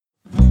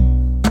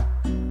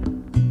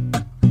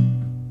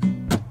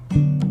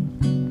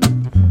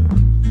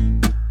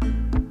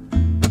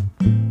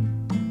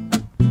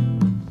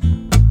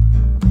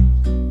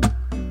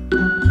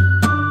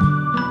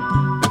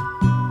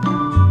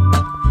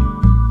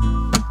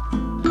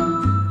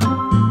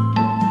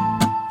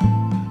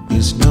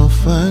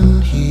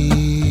fun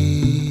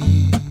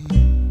here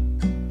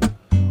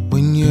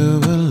when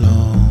you're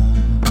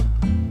alone.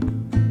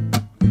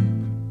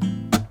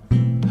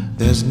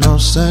 There's no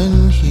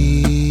sun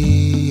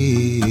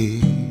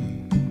here,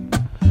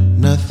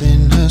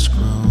 nothing has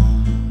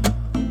grown.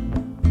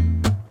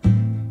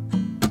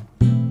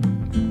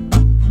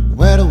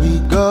 Where do we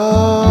go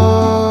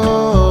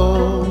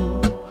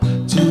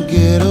to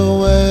get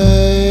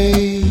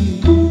away?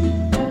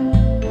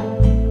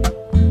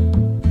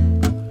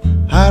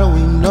 How do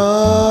we know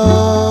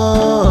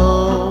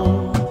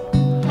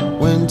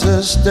when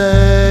to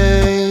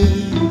stay?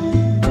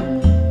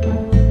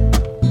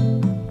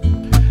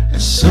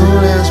 As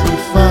soon as we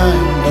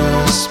find a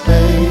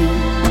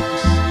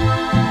space,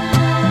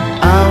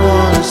 I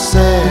wanna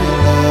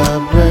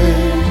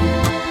celebrate.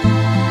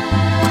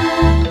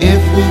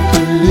 If we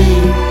could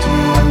leave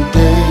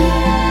today,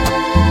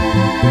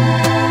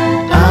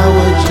 I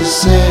would just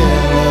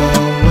sail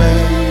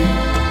away.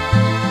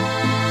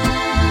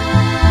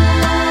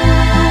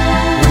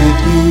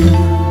 With you,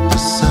 the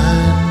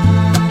sun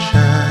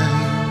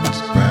shines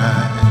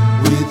bright.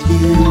 With you,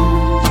 you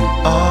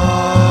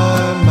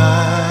are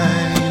my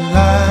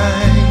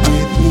light.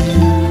 With you,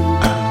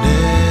 I'm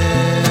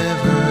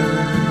never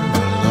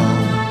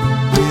alone.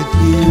 With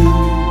you,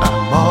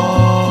 I'm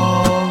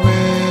already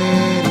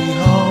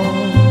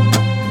home.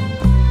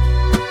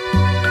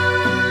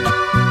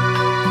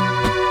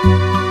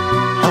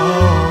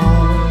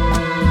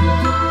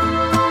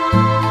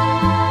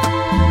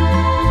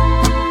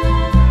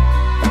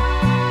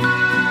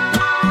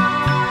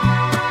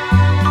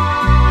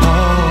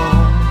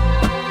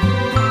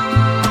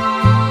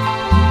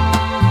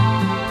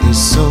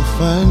 It's so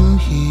fun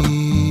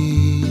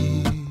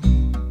here.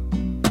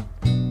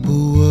 Who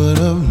would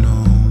have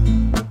known?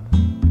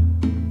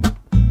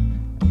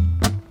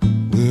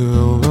 We're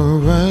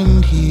overrun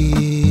here.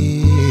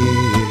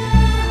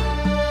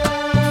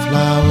 The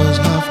flowers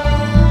have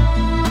grown.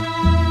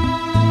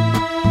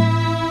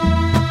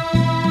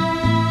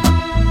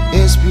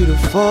 It's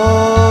beautiful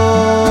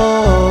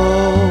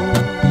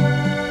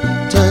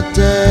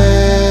today.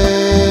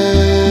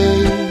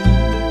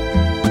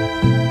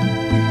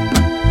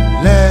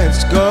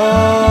 Let's go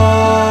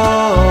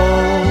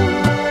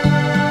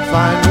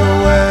find a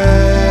way.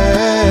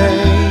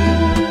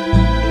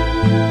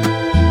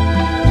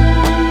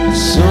 As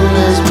soon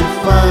as we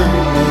find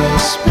a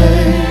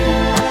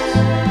space,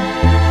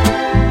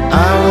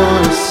 I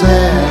wanna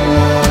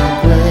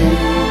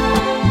celebrate.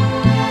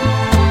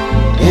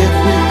 If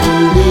we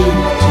could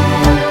leave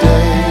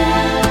today,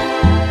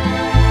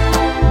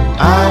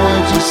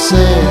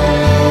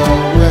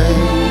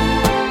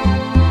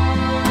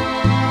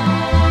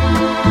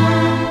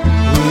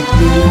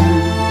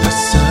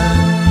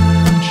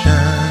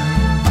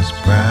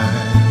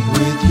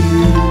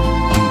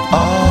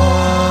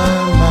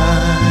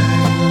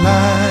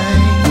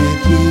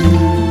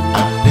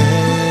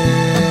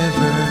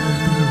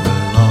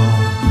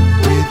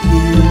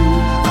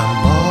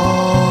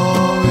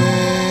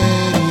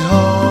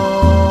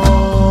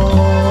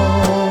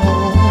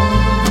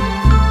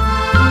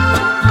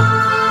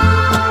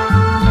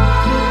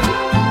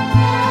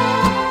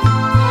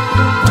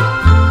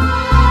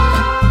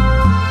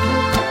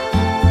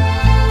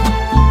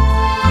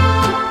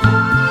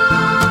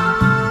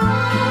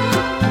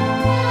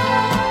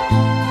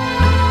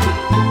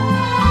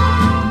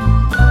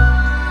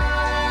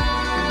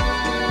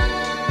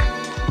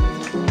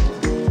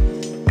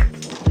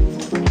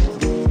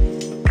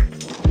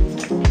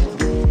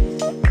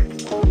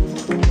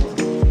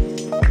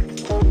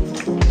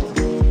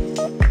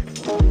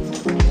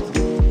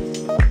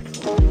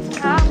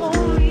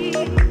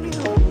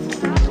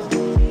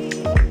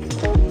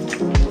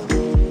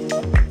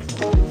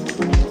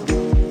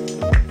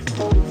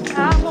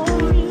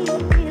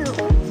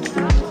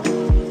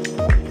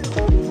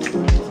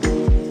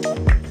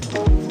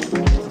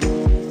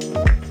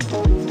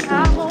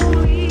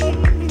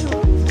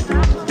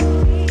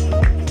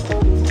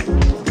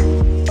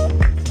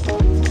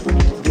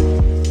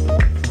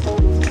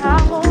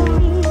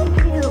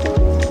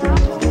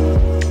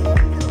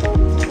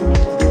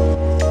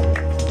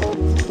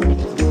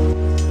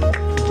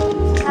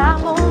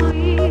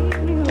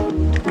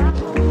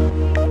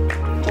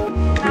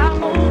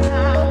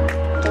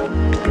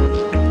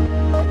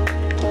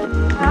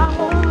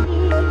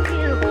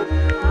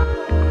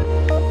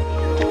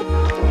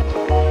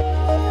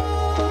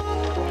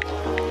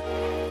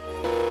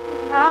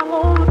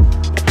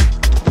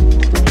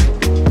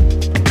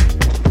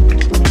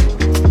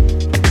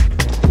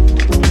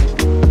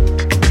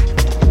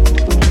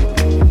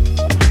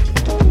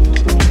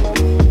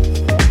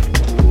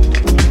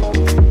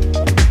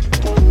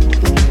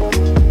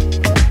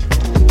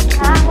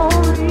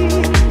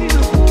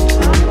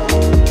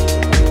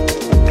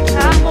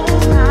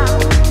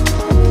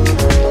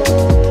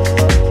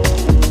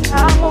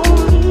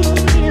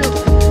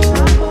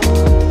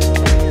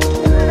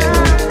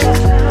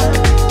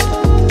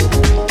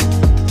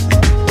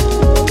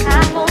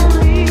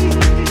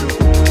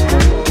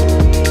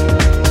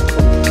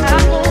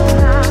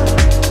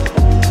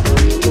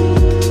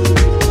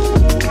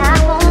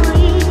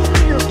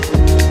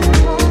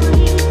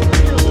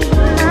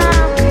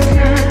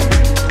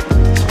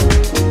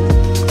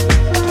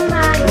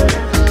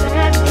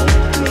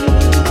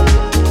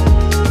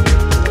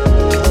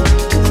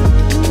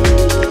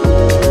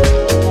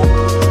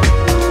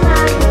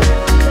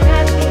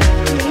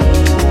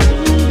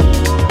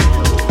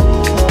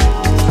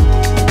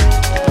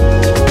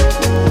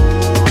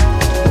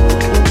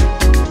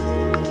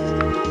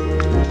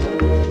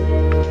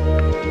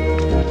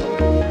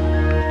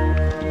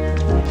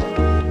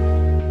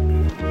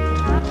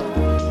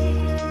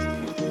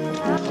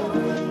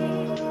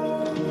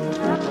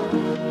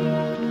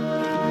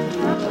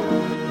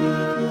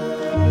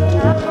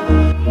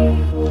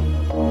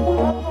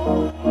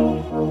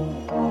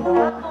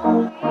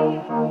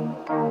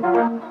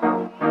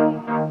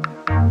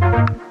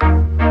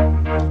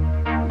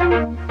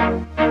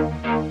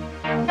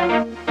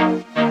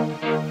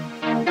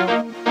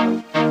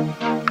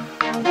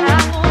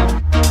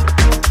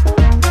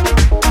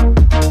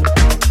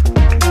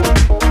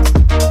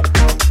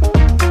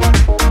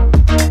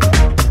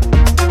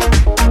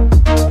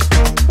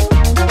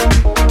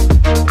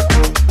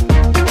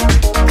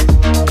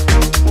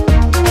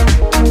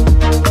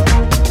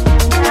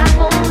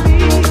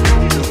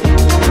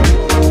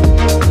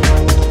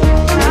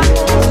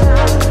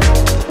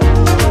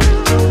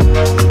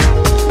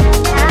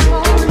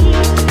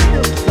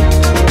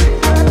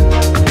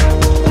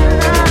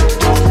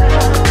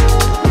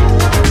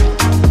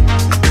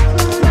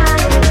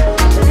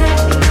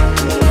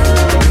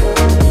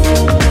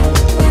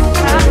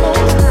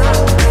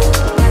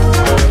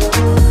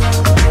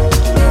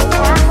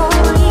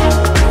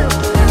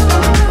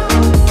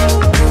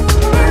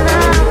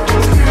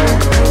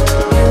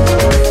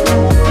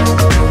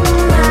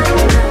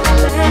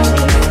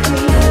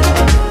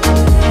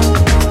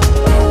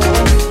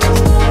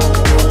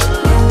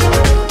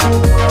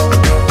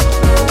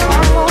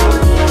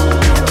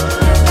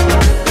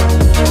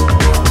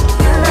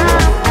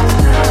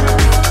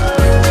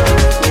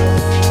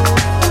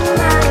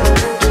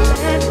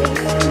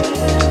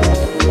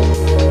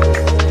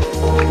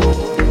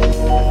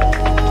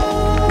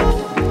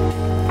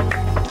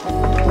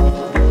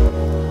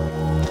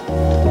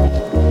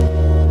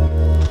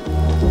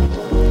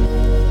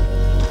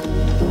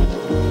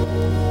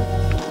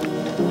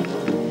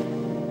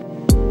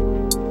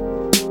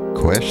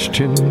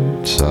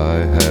 patience, I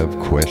have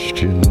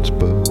questions,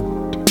 but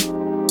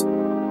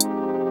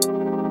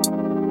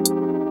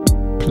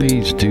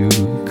please do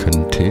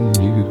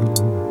continue.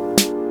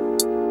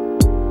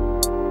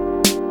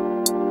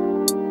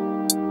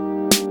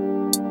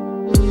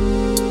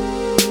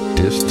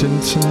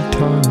 Distance and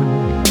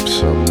time,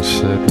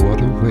 sunset,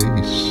 what a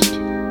waste.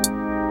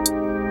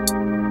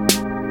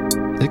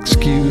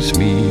 Excuse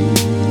me,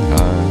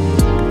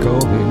 I'm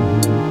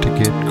going to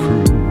get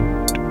crude.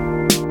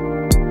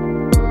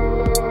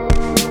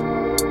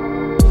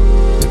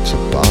 It's a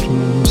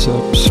bottoms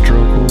up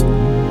struggle.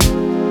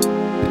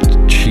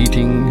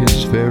 Cheating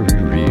is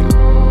very real,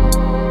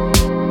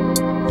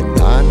 and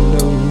I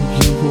know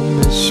you will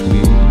miss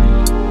me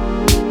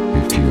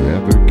if you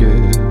ever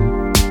get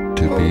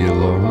to be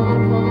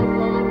alone.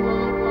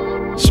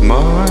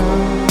 Smile.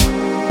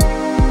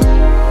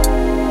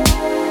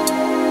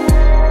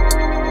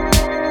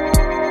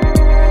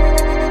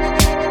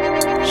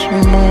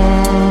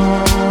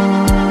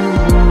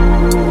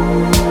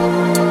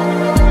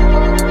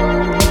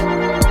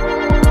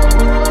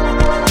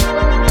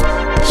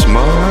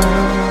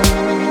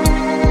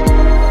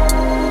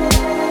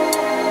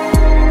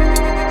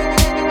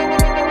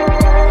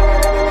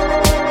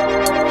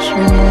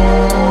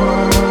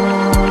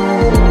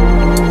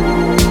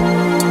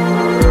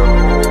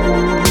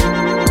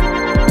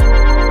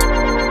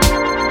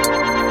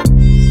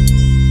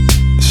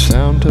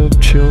 Sound of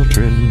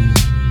children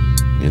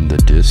in the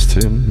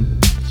distance.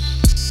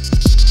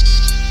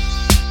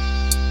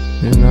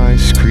 An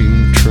ice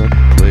cream truck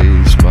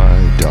plays my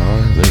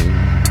darling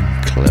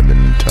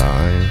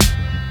Clementine.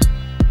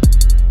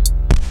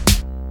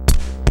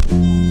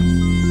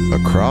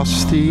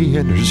 Across the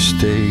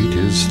interstate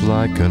is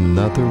like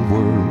another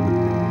world.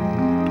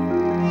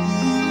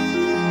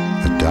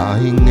 A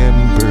dying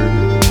ember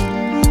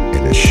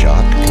in a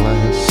shot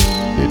glass.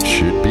 It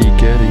should be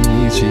getting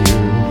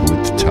easier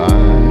with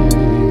time.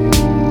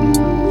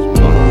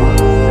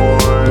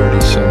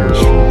 30 summers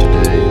from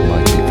today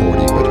might be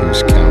 40, but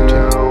who's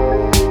counting?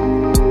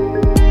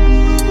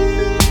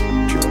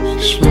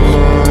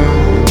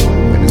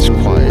 When it's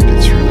quiet,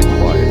 it's really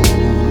quiet.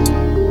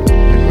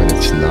 And when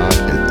it's not,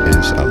 it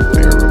is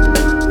unbearable.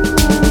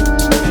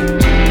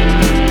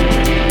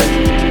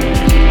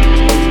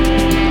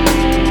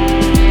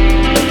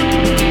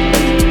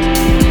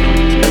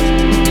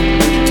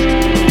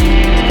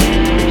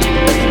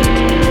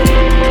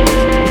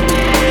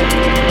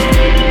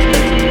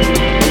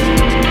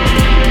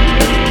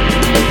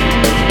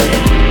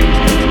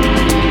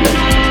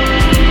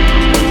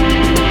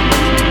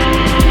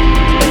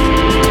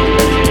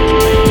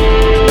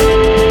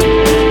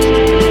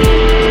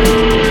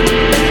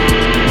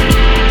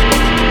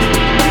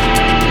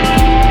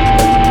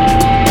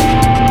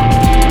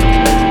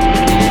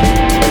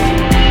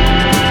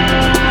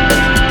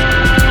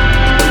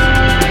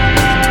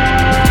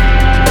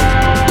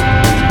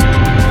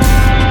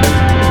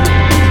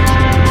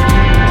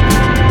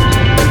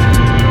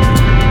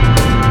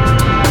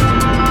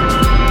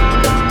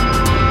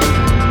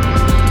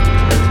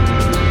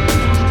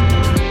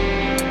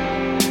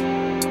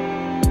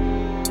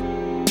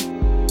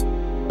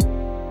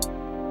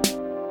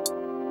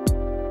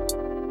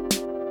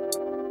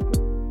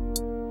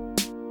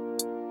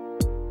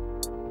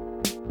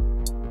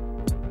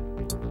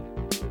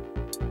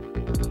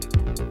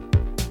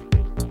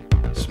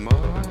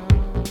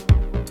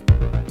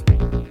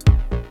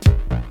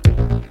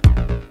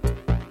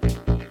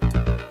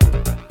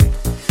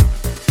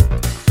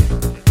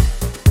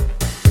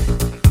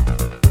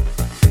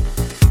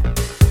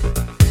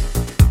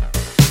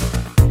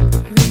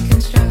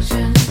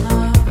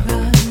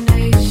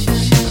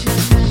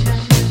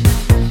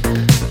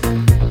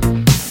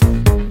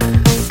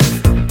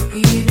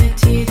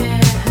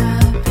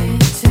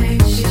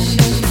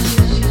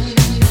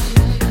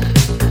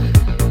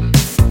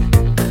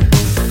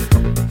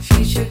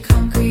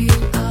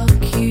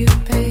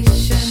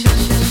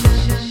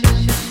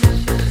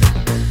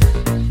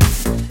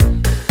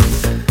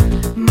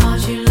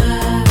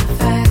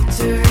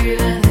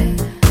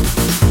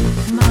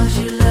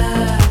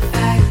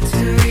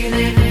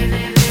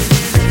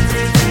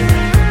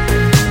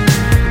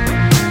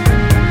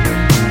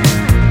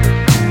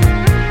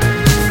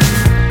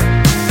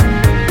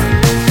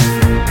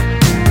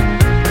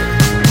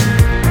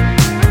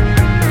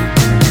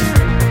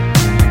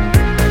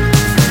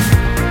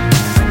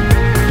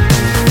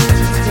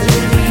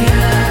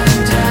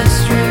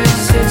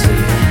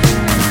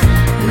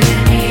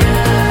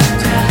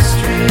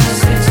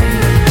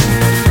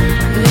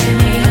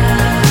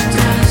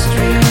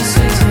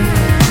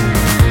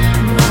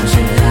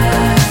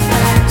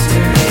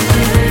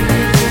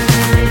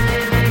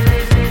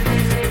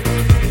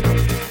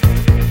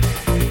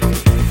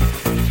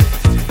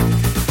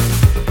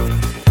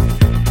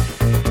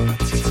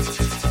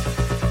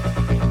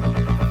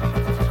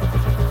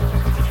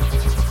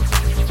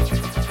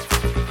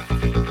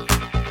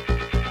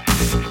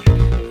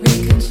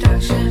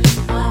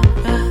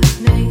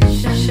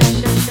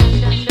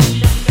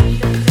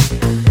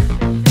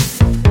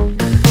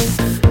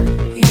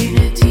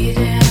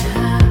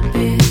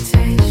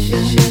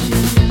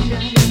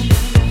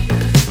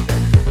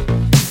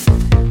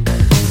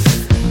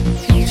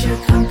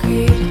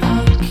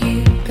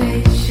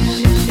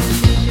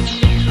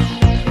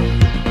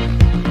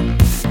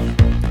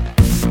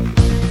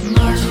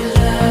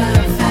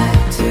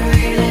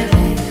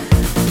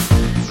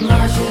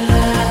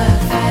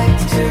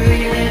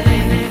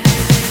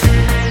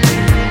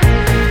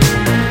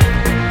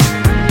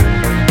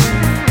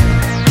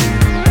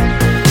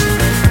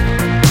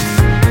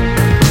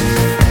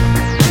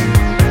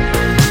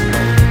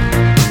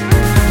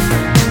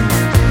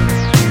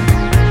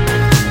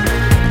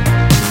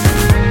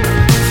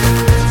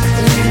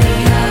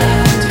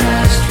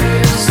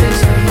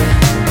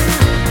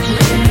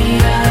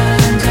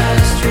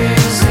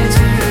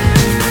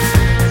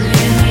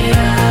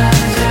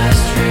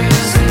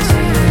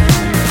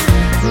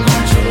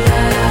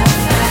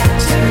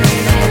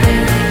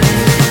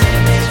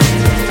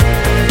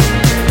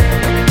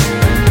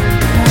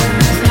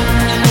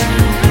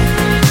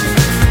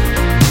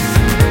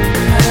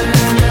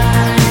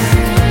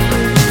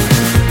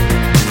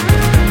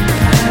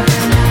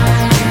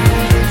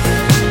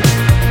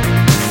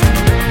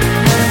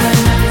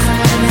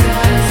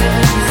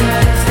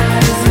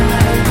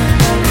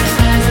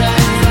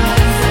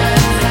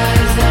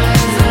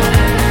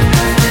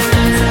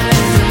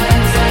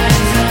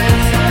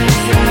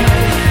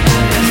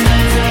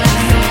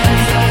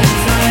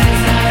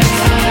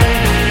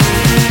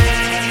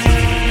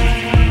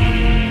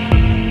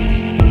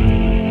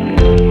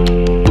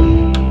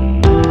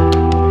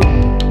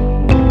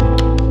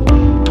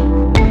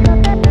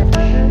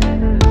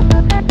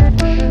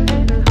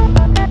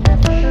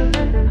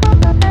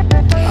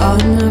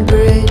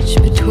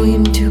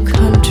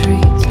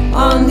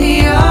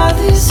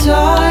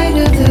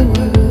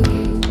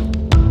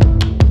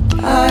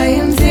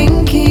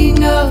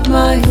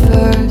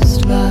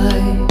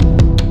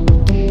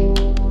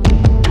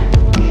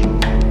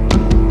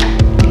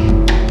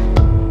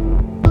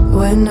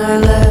 When I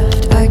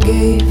left, I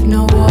gave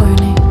no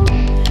warning.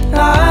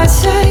 I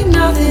said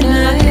nothing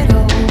at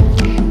all.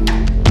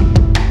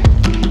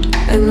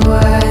 And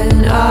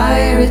when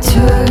I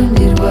returned,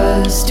 it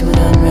was to an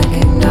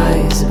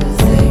unrecognizable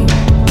thing.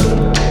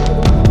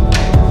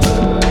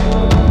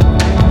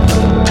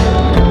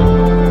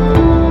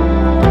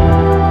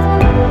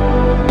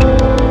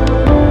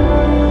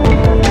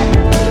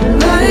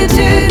 But it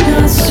did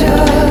not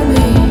stop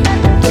me.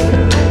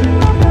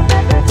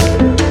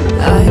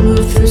 I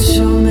moved through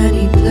so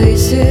many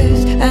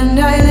places, and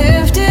I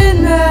lived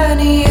in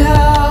many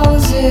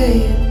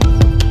houses.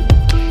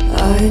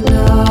 I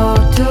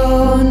knocked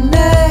on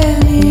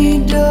many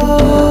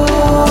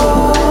doors,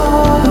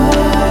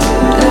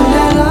 and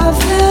I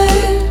loved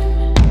them.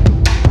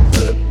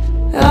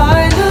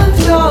 I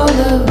loved all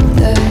of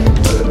them,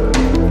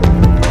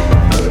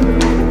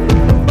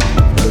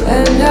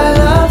 and I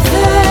loved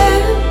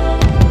them.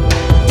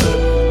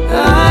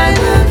 I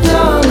loved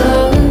all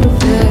of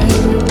them,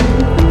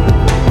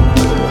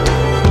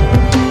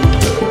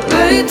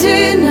 but it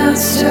did not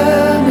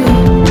stop me.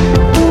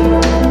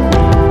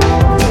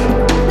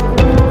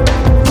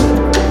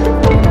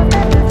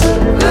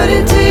 But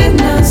it did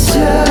not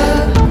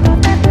stop.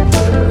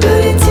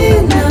 But it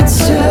did not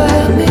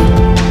stop me.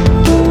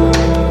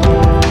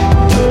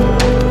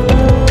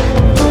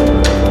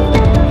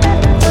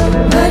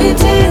 But it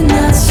did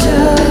not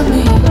stop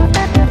me.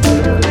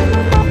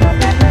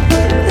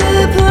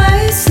 The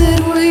place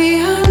that we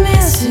are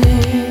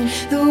missing,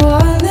 the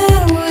one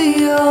that we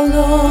all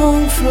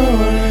long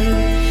for,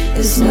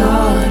 is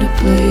not a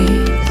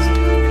place.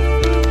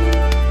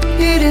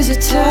 It is a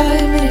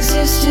time that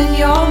exists in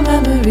your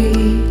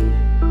memory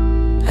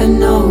and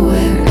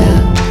nowhere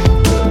else.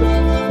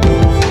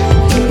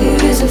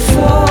 It is a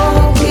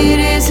fog, it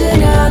is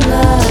an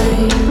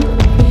outline.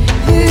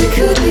 It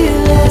could be a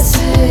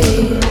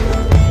lesson,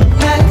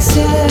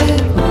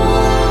 except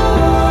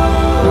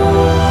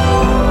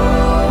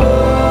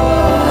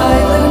I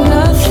learned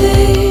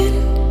nothing.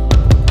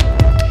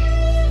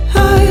 I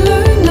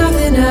learned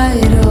nothing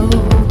at all.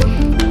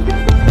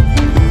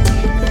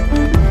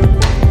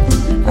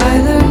 I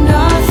learned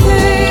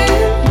nothing.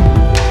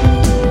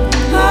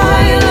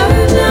 I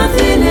learned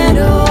nothing at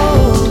all.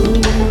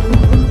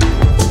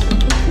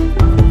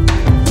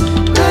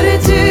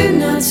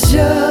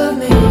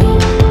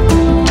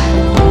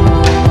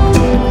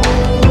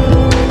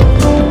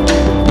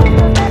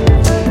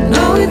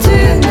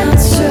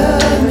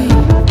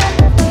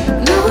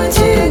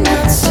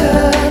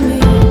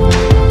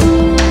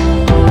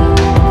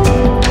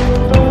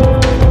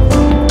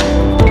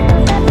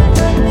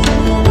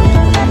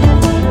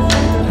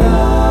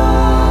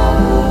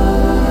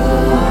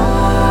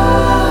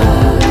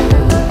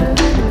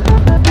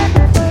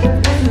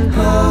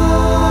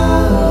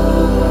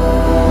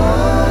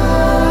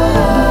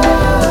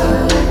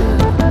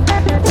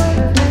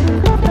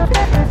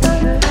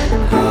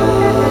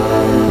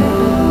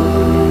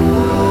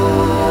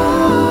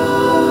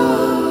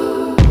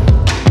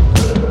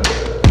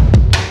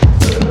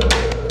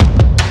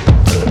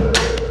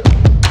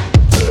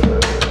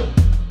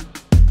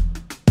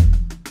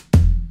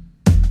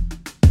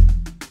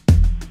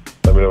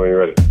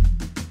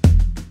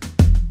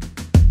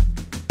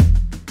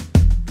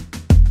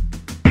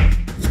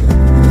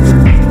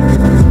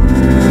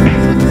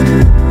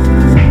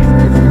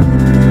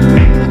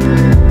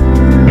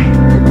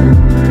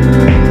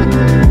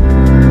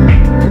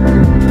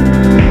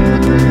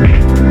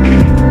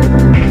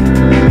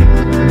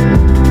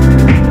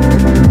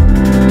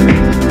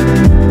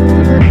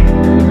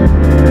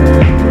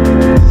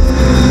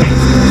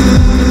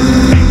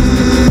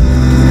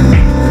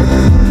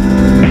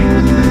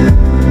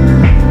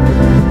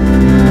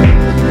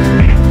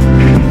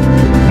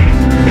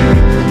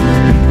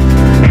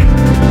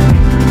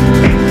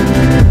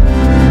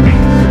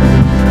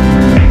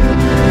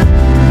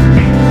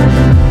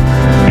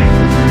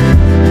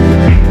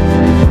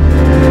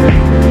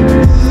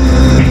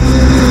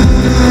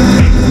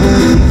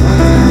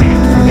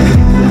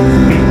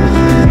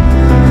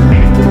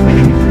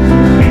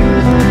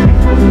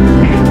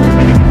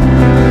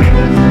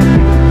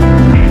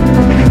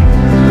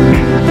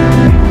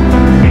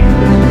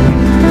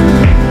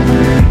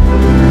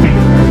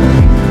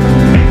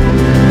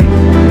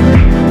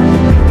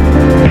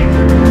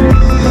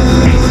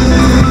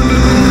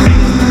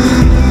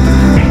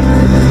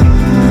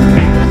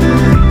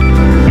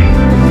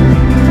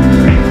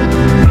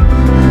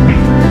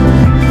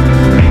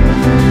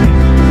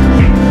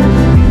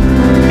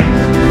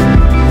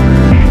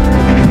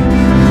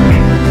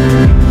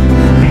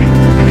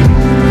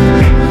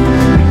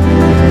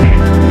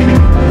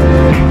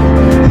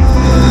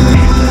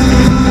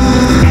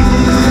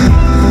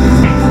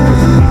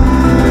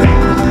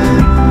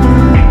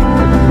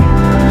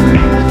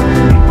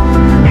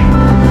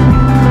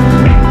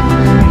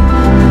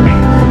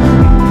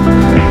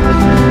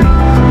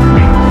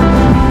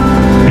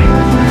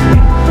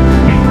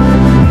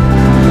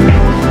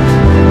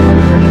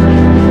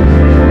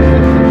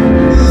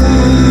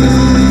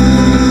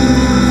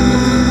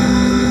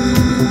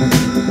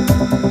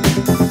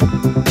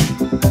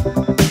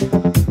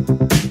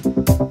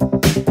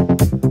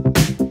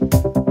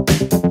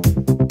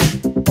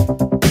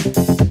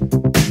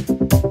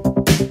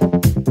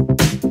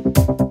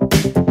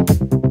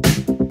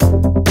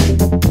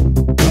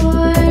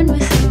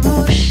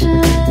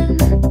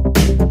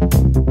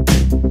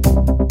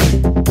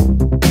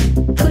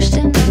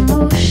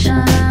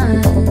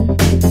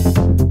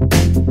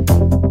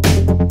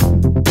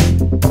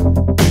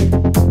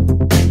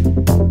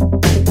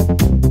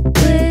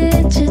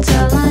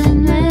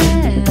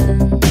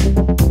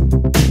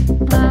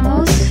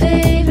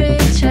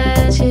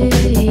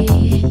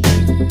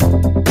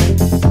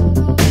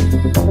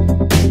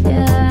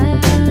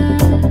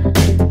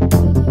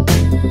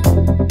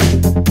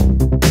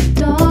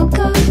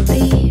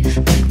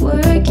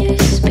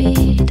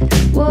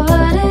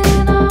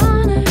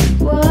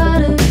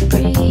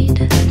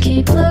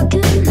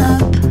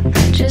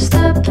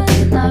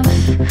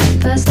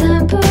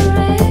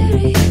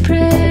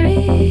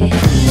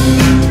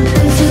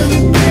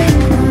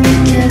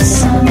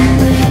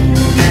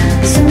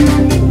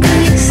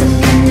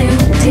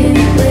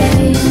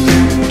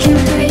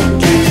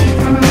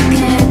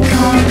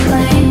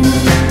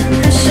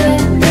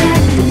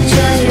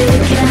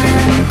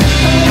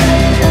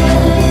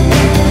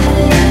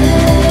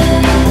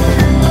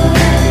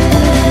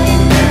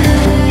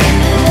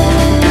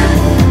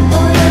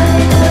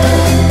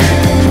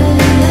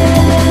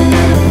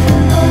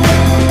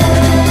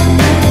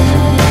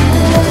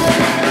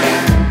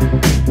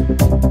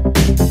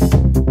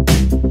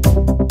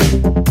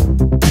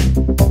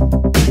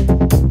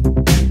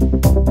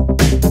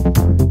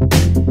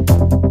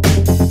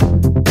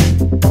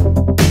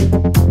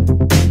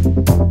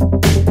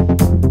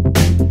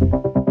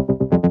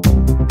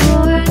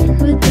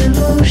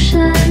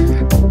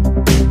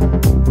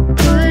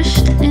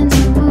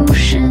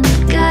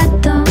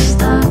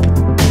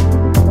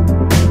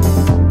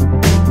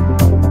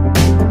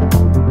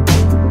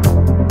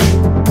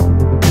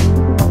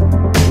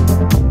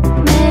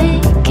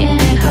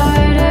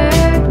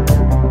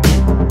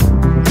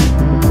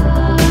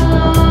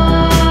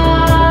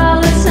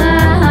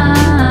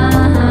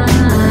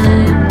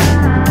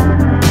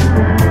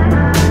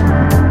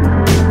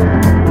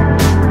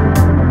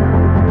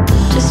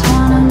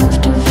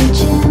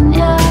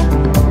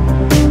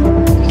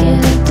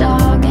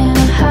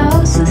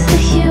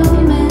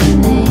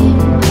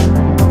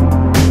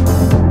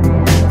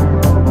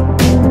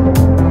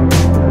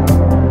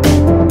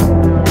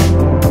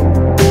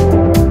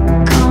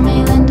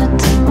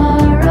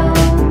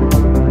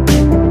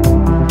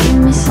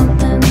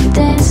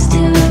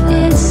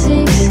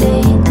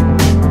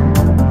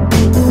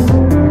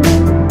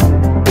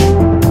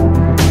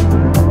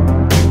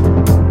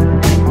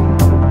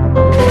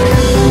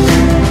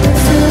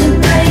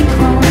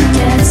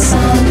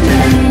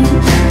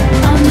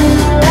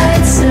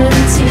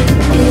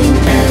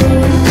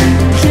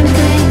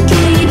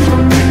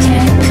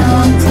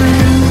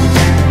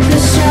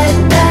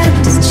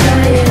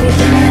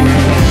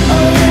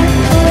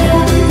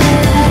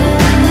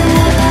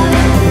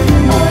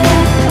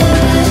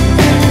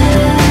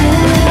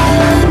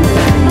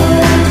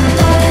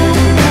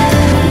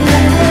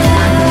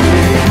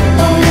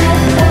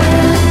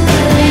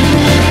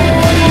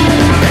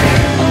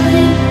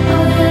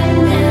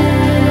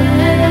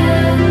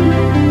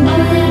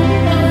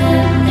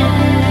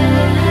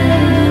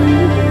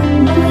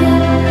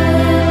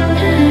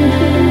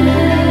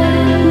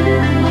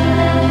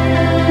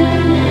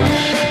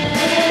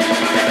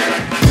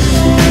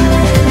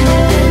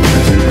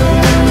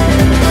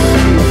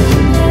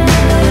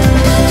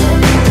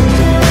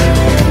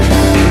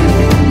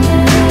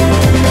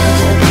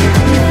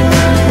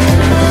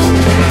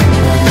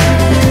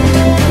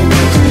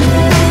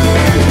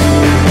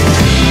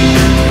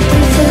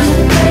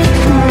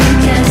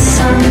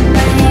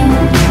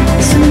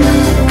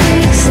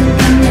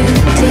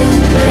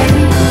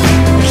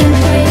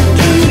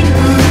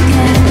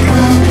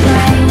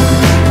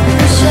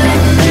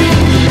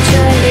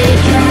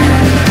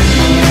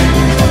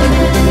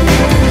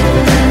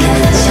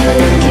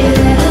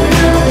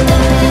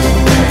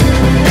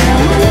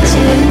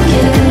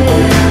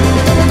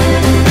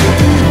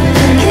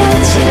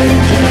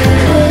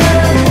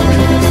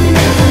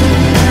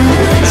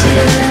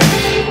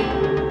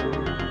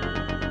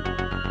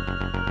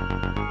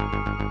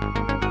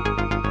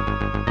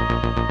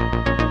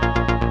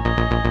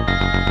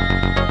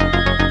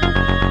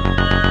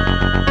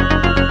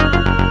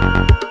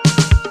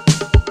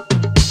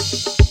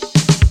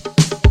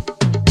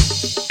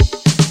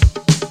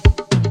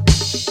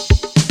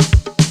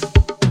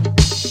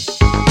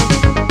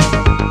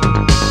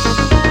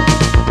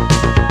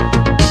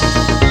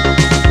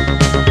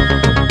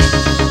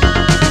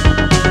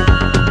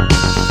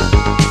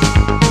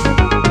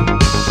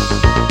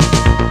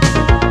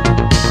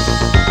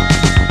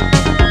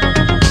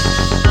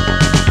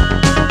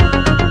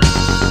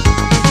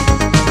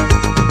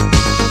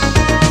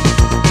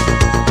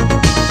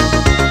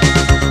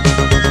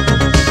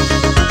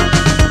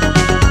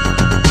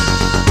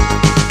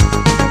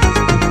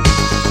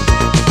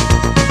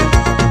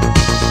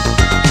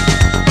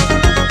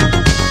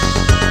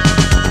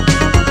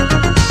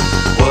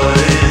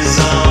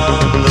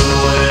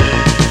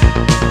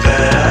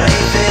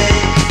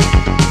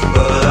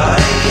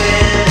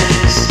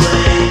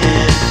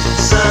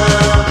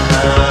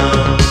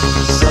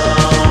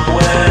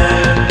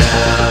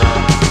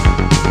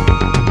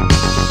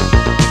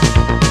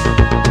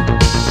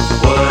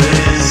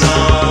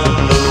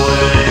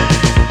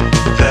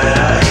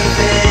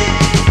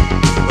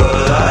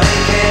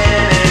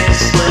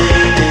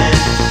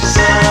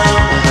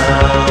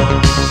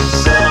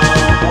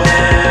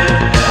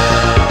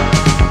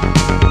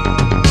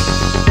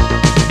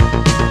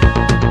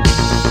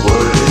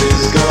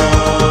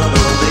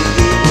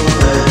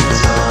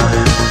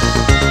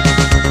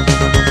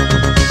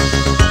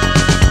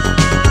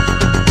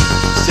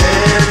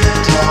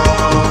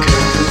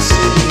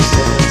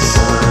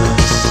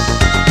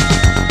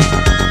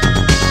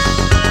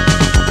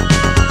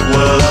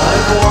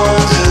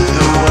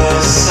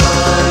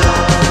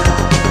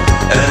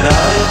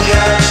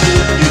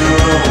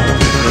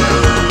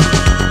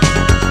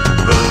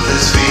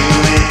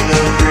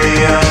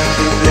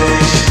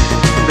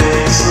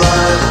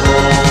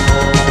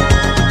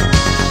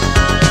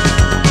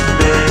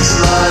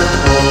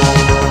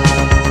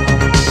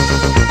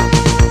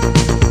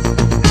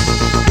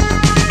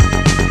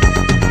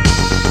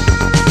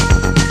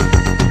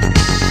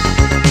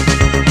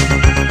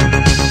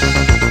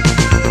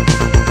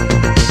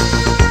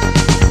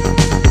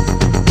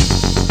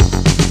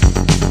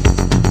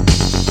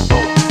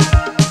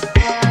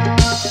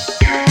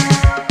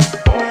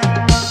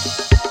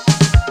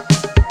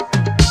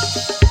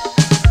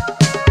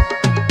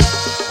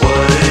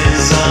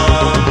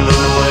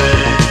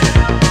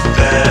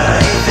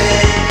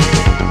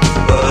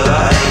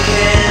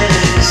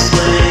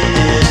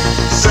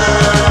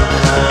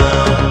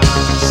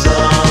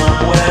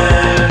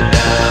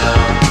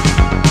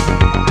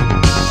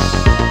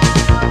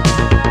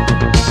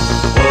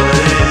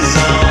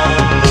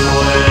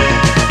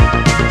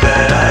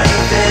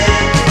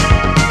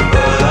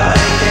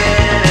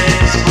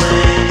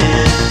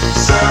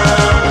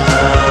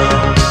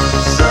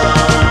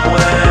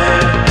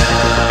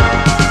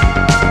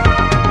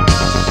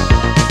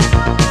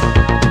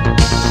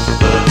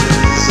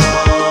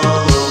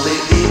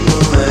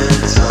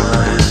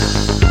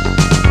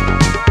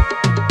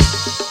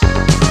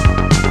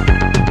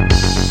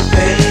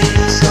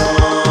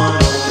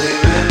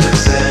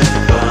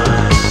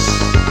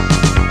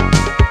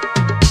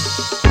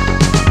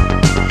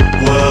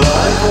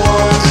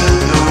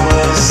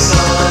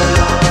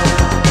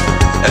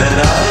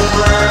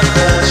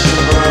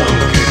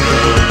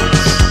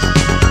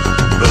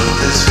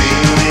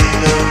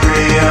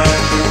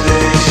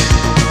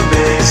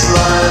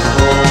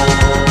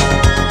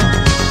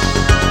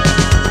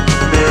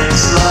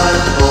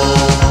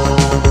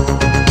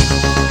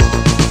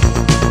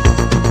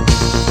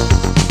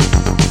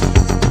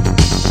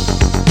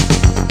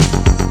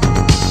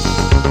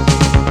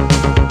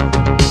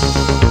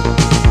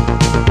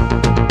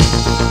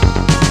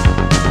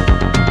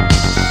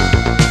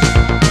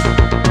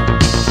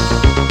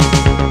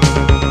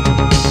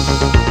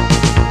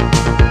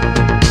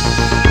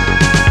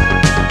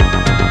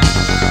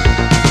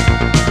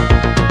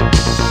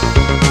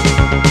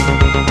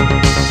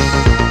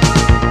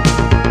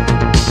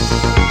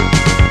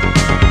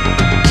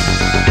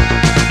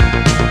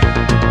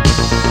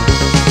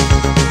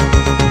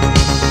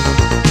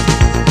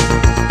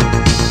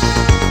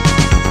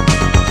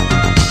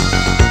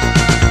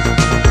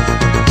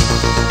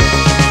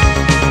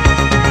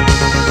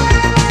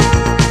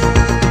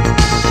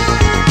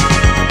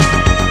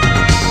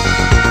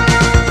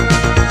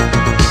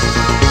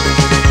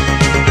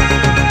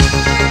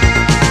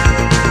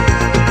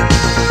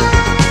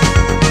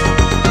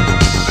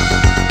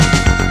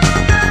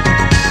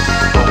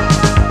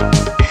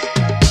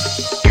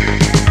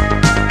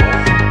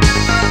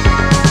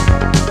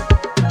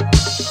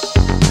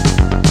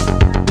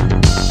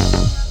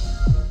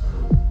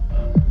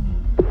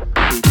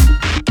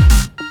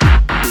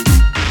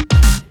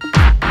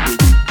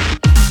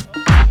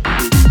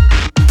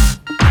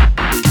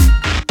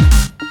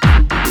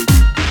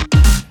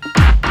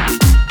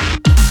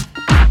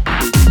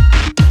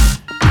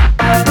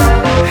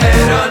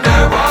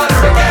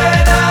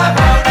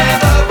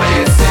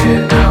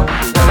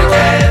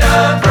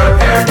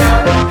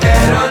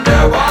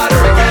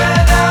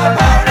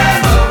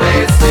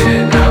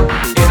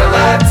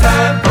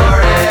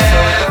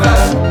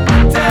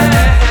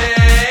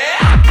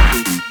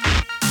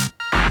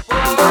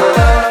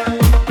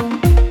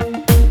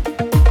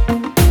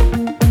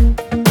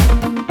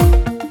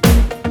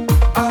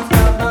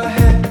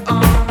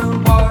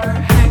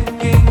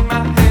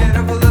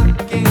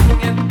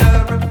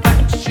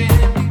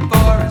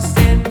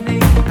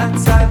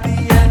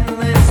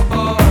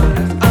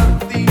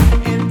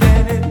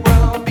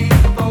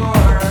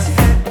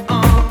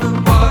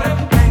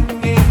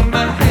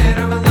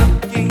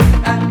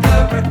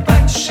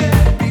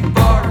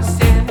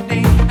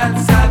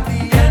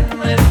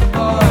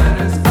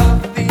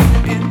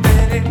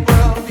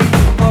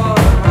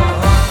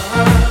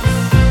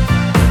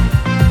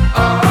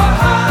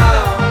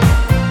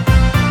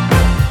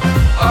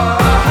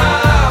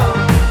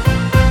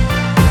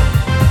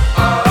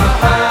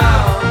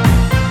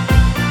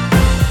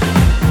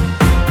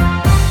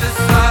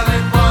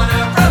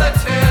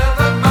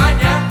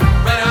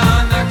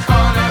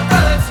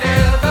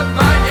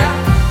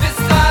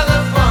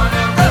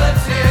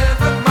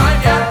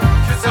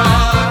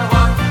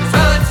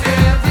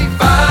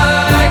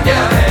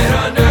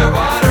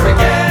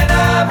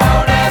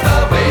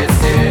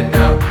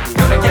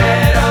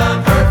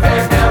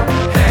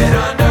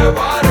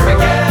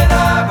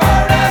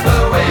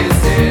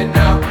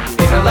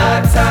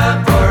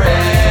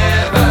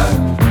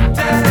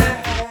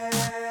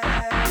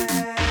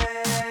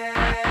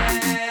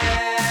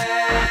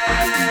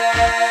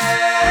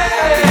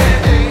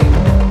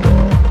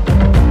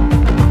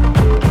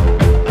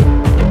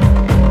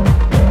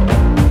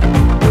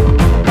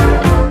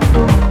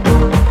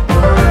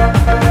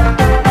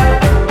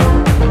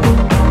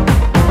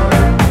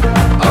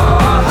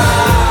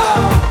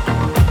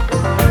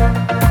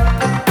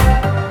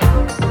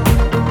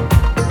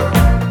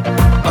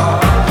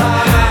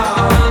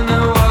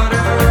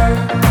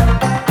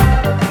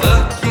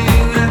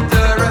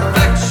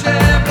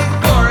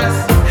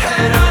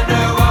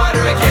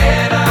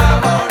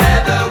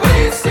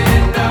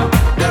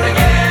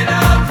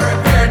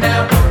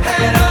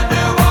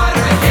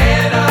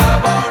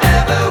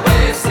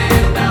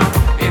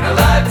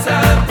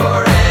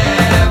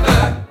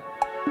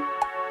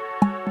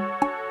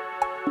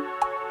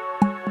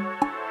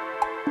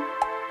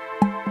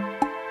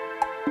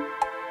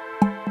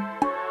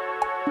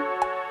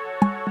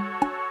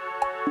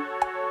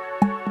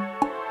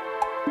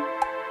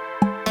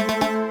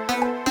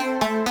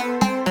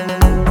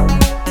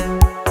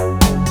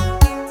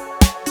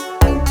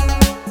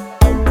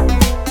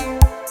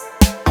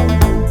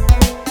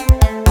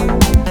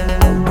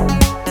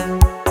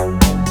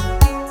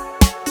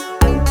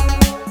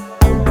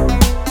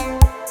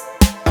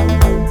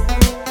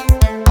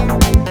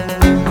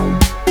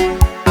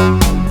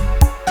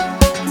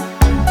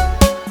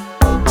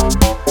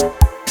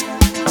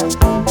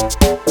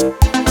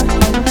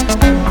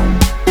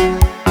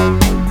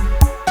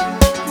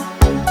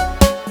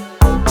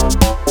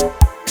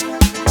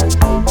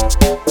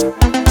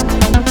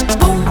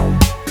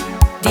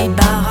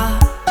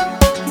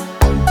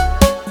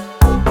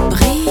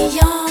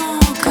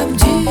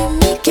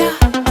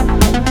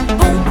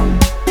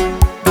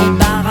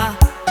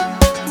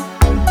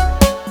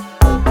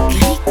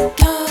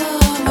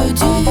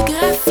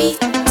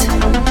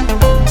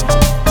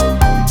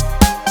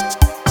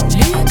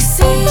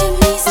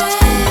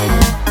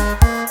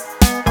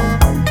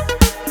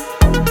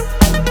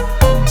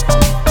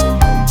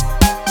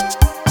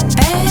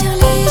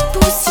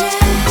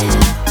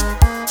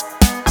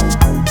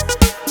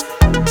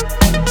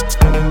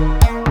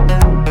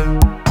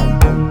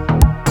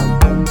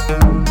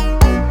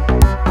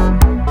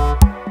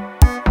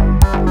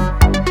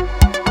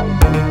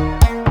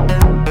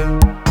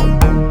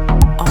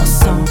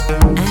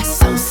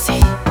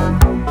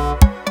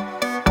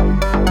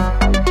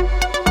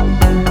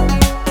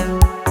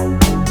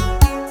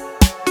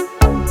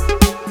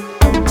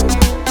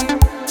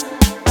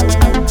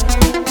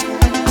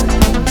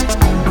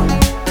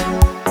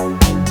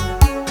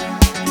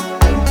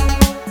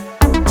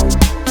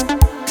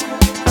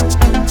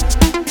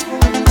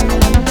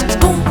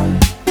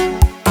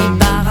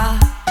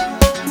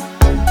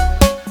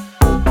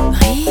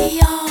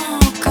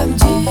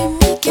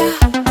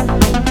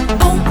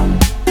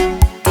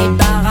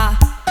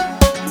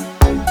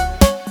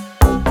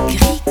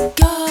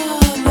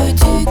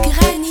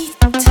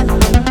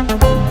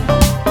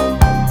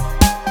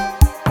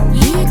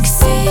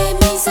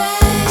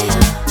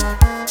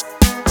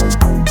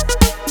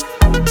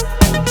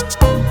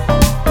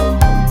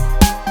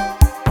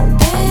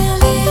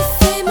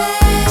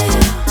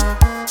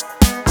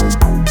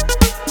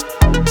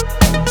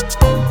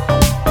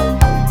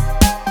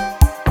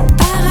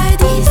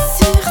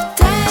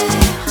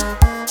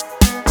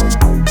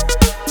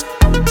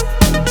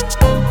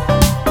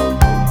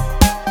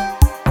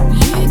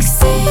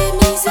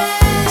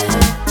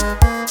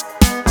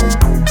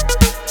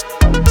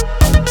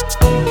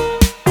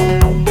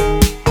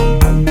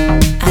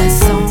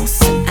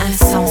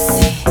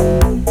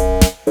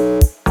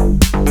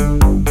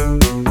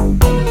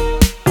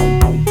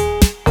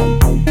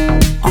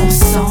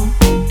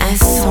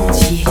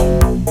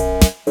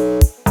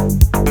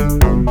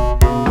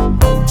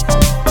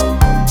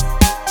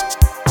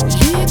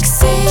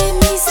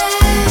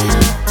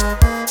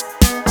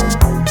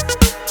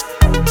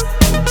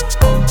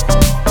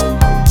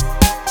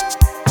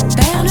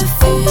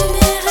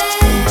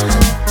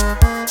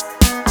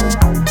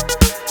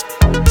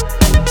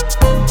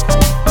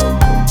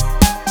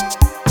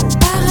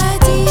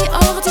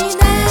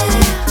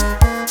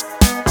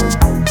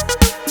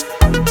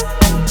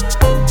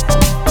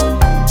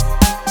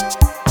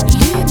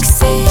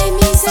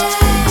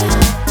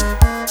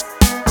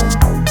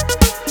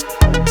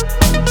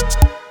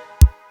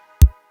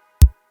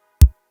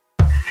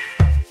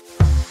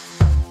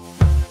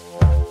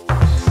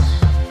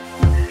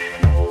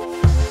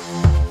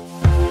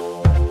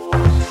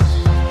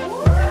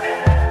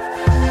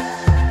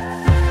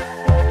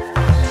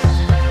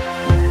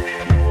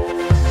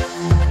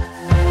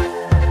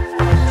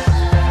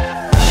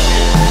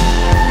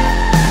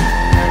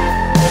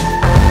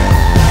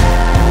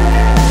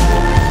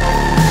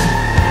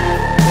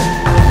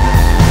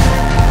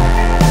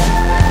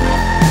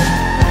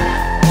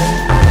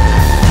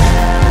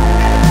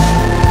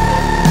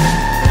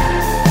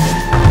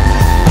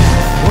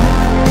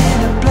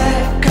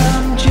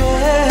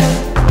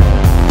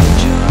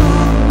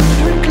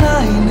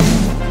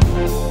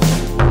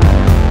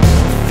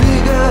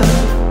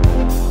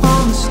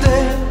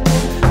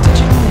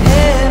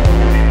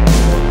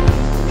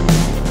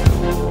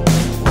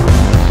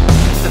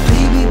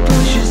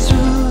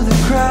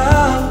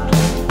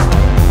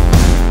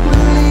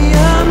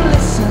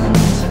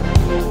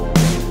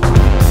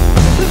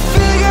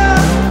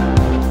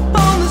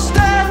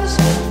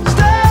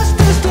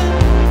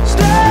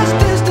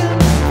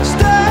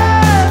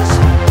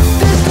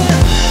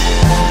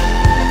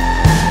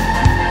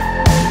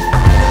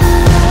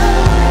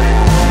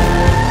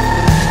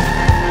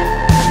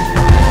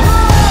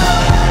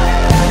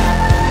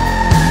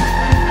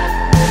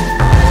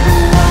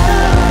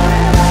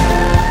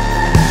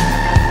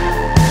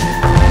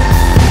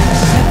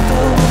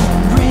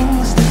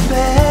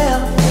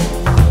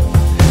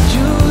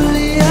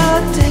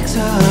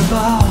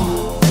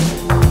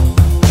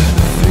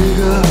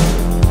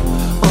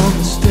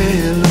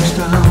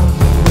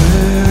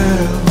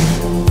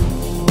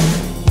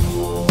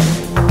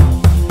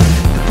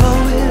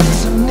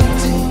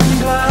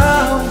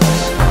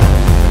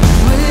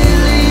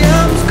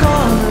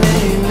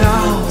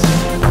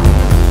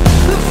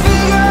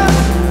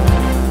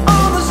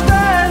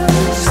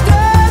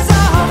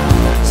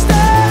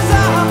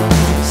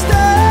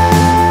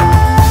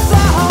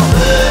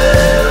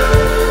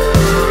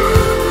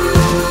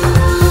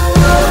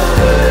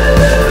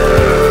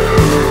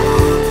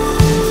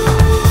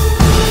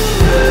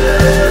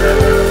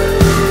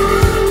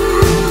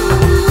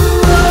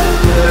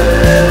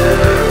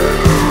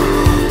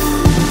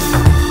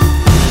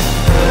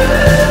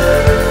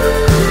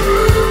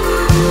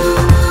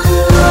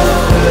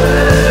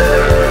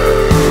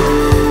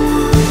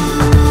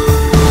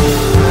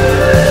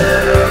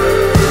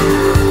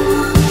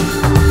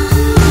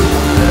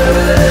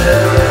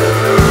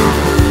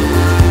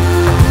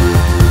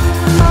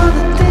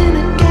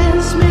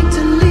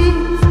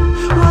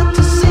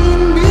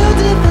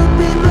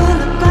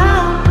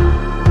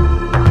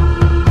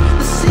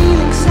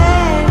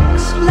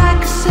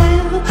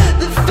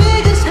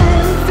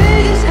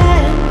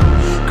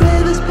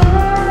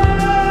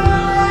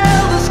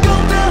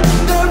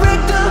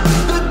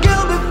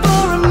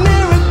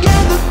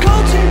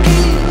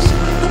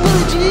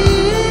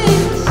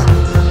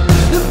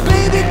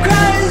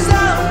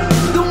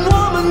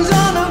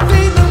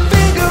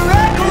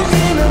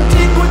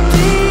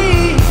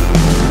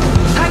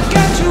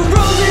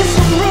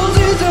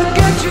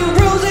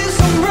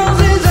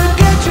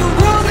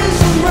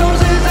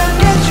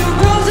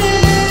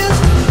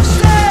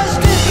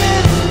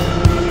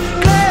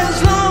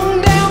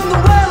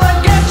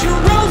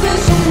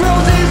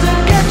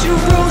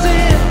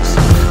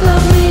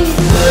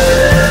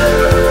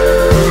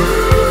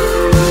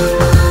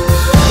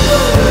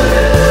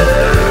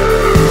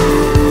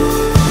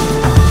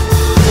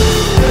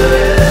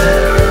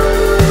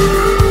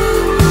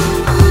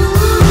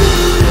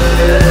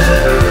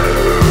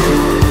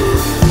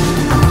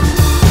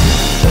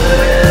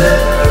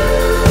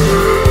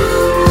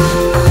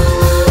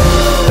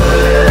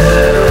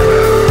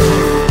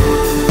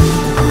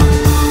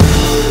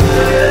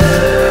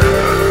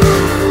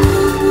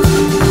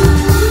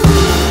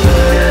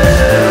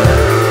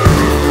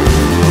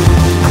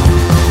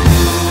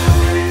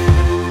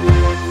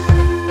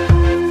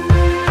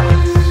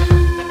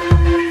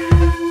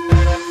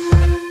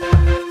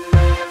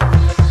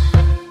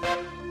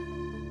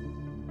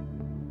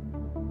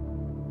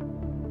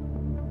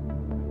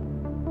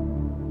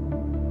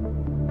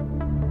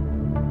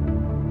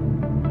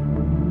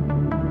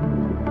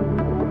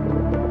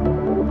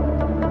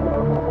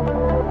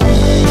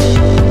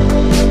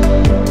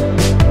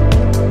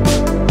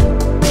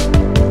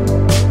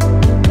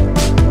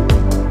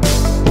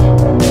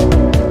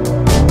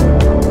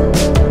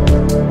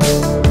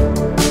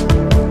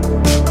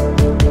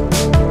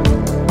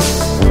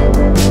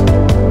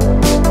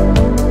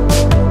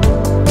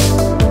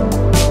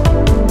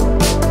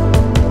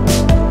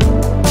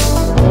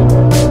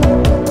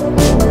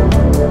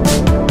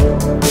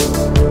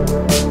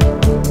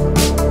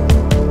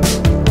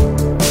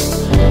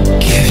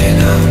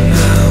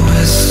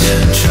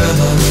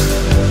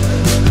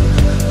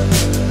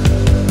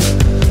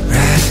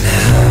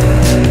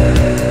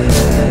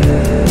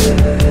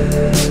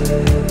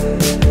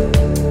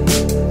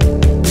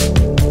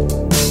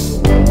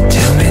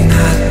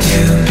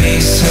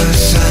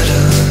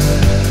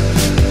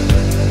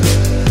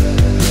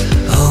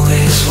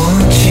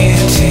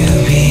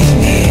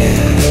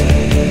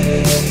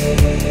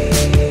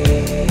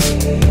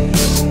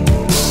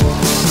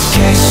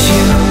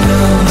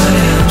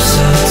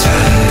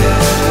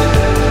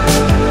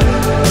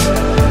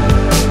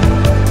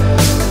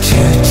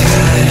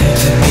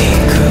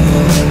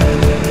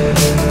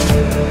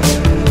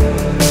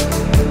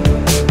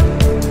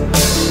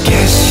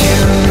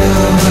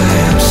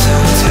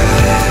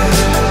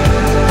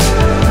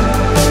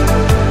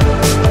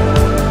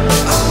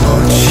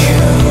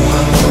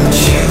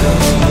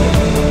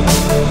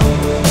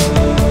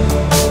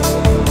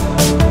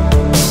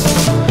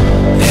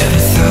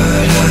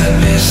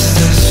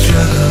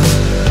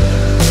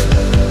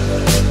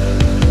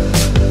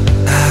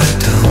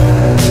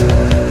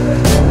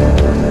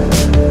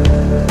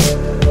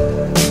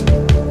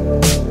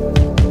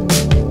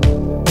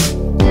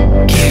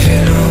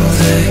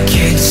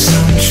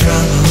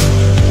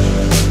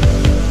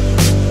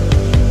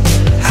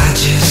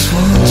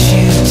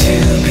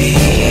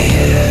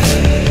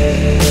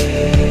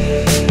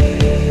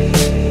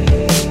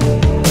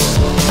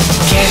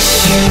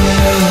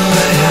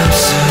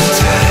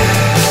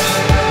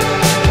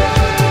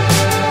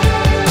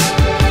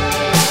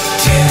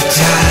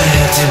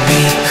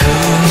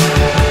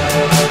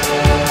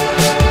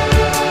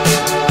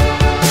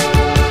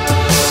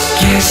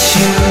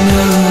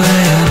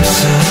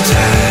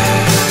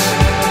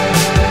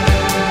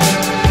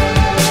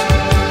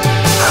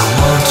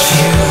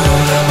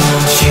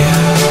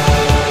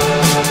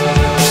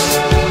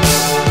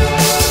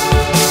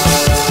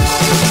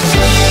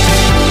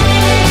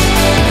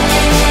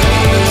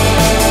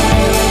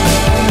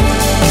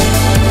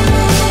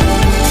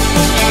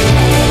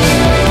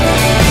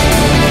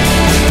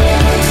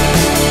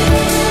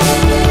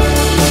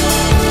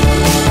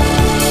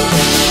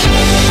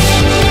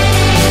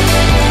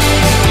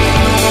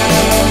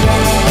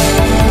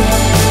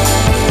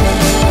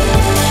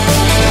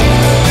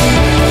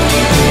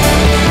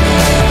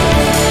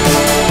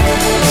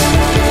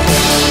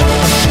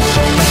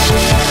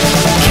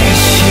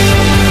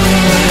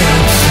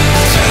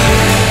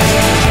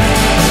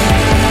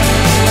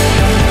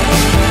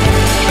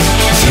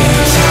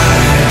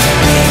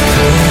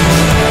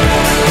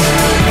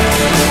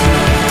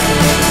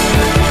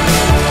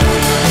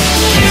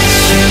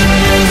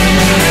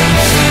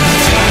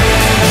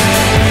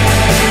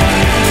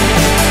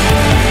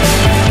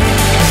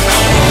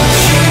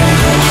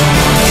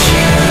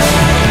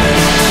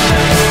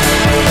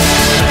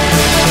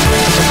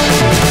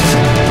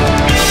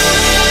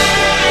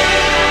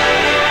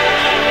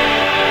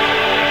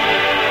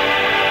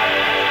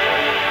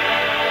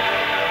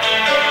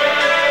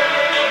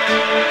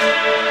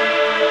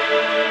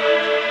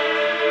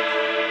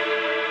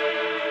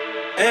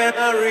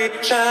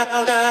 reach out,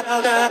 out, out,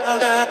 out,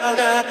 out, out,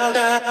 out,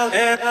 out,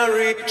 and I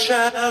reach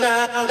out, out,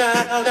 out,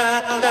 out, out,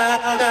 out,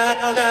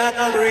 out,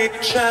 out,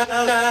 reach out,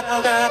 out,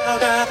 out,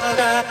 out, out,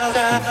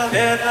 out,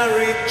 and I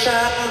reach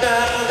out,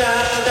 out,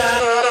 out,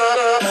 out,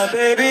 my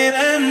baby,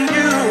 and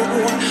you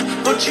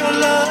put your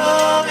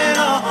loving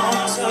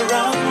arms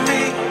around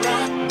me,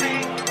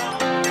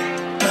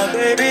 my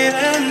baby,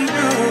 and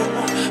you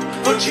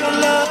put your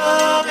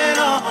loving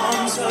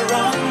arms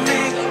around me.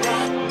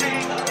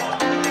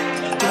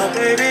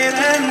 Baby,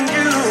 then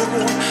you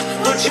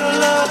put your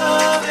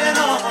loving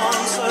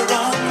arms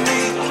around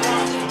me,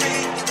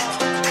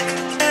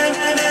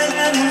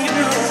 and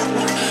you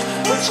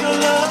put your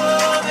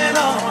loving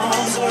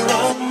arms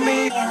around me,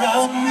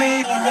 around me,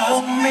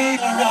 around me,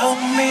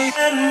 around me,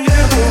 and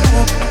you,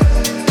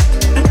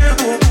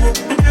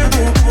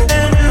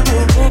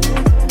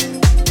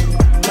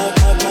 my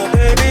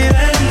baby,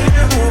 then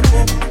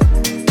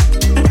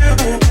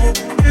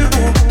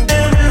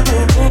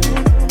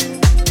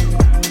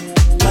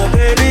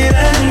baby,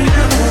 then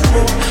you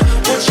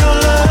put your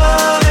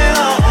loving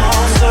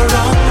arms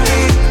around me,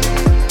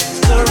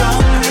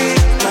 surround me.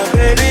 My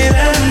baby,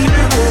 then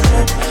you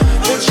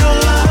put your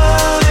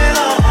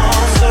loving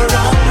arms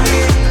around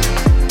me,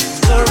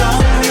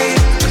 surround me.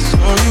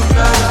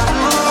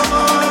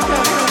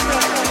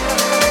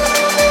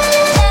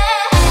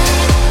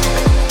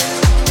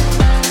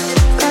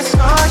 That's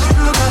all you gotta do. That's all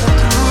you gotta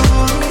do.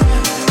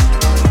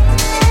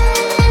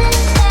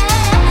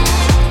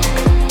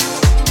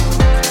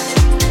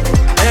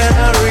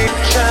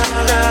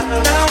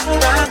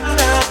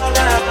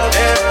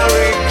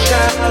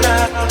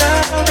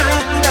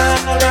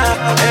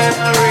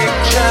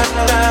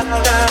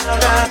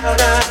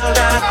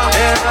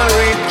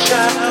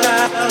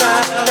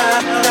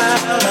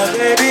 My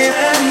baby,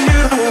 and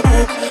you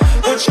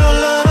put your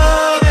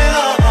loving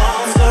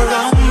arms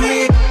around me,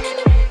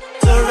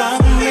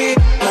 surround me.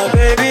 My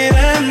baby,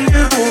 and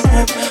you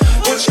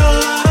put your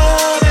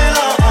loving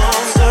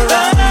arms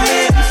around me,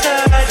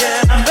 inside,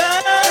 I'm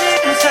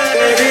burning inside.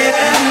 Baby,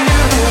 and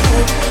you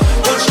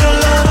put your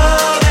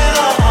loving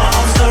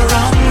arms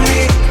around me,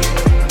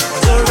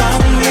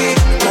 surround me.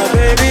 My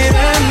baby,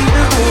 and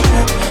you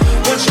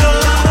put your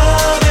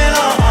loving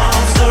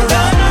arms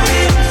around me,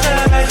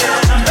 inside,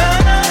 I'm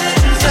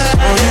burning inside.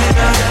 All you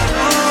gotta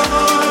do,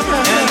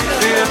 and it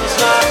feels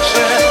like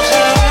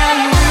shelter when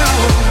you,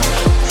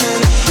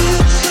 and it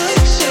feels like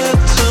shelter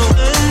when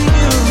you,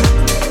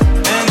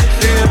 and it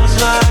feels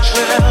like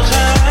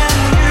shelter when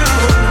you,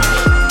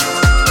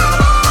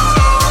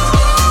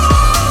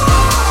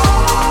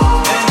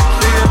 and it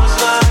feels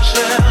like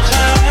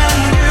shelter when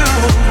you,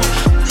 and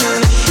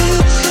it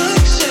feels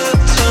like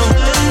shelter when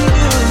you,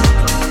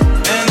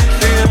 and it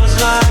feels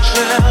like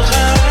shelter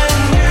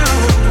when you,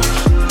 and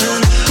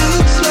it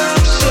feels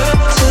like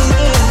shelter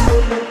when you.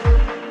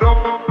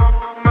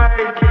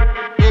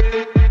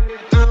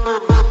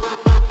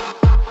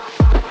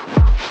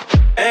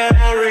 And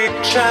I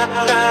reach out,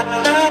 out, out,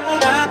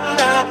 out,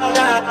 out,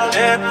 out,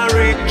 and I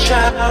reach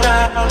out, out,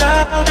 out,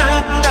 out,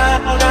 out,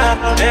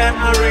 and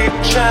I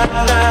reach out,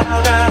 out,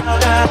 out, out,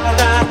 out,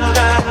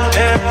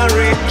 and I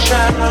reach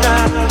out, out,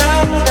 out, out,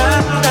 out,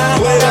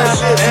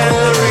 and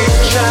I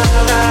reach out,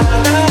 out, out,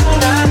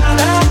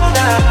 out,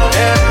 out,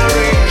 and I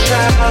reach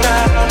out, out,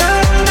 out, out,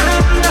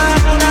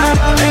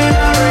 and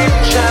I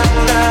reach out,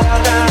 out,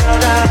 out,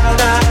 out,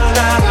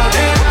 out,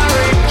 and I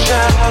reach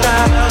out,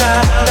 out, out,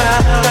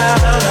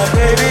 out,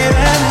 baby,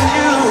 then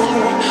you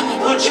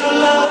put your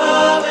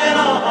loving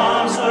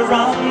arms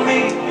around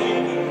me.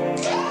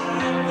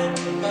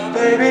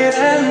 Baby,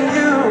 then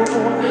you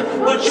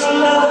put your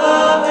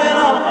loving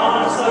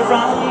arms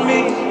around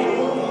me.